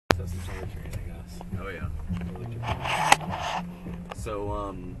some troubleshooting, I guess. Oh yeah.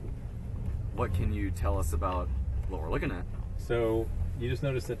 So, what can you tell us about what we're looking at? So you just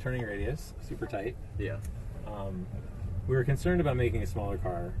noticed the turning radius, super tight. Yeah. We were concerned about making a smaller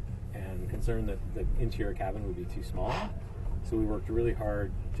car and concerned that the interior cabin would be too small. So we worked really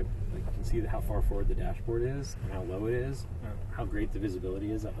hard to, like, you can see how far forward the dashboard is and how low it is, how great the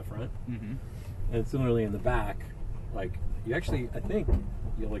visibility is up the front. Mm-hmm. And similarly in the back, like, you actually, I think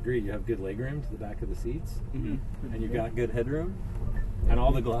you'll agree, you have good legroom to the back of the seats, Mm-hmm. and you've got good headroom, and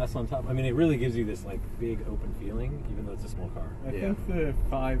all the glass on top. I mean, it really gives you this, like, big open feeling, even though it's a small car. I think for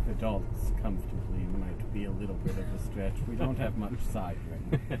 5 adults comfortably might be a little bit of a stretch. We don't have much side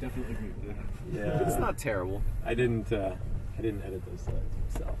room. I definitely agree with that. Yeah, It's not terrible. I didn't edit those slides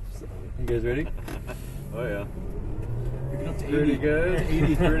myself. So, you guys ready? Oh yeah. Picking up to 80. Pretty good.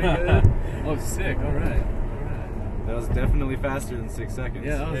 80's pretty good. Oh, sick. All right. All right. That was definitely faster than 6 seconds.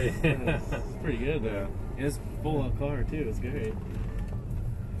 Yeah, that's pretty good though. And it's full out car too. It's great.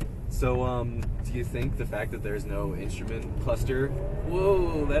 So, do you think the fact that there's no instrument cluster?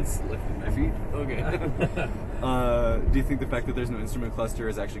 Whoa, that's lifting my feet. Okay. Do you think the fact that there's no instrument cluster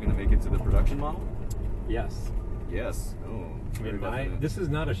is actually going to make it to the production model? Yes. Yes. Oh, I very mean, definite. this is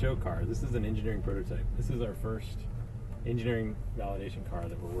not a show car. This is an engineering prototype. This is our first engineering validation car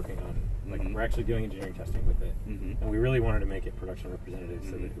that we're working on. Like, Mhm. we're actually doing engineering testing with it, Mhm. and we really wanted to make it production representative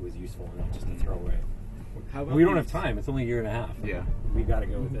so that it was useful and not just a throwaway. How about We don't have these- time. It's only a year and a half. Yeah. We got to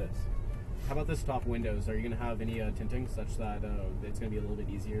go with this. How about this top windows? Are you going to have any tinting such that it's going to be a little bit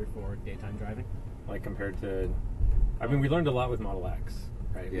easier for daytime driving? Like, compared to, I mean, we learned a lot with Model X,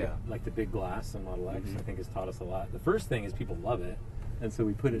 right? Yeah. Like the big glass on Model X, Mhm. I think has taught us a lot. The first thing is people love it, and so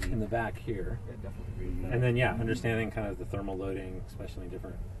we put it in the back here. Yeah, definitely agree with that. And then, yeah, understanding kind of the thermal loading, especially in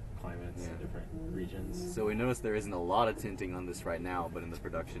different climates and Yeah. different regions. So we noticed there isn't a lot of tinting on this right now, but in the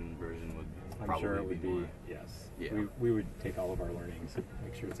production version would I'm probably sure it would be be, more. yes. Yeah. We would take all of our learnings and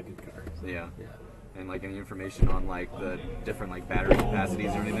make sure it's a good car. So, Yeah. yeah. And like any information on like the different like battery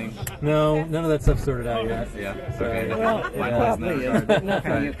capacities or anything? No, none of that stuff's sorted out yet. Yeah. So, Okay. well, Finalize in that regard.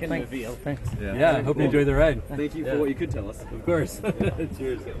 Nothing you can reveal. Thanks. Yeah, I hope you enjoy the ride. Thank you Yeah. for what you could tell us. Of course.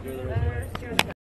 Cheers.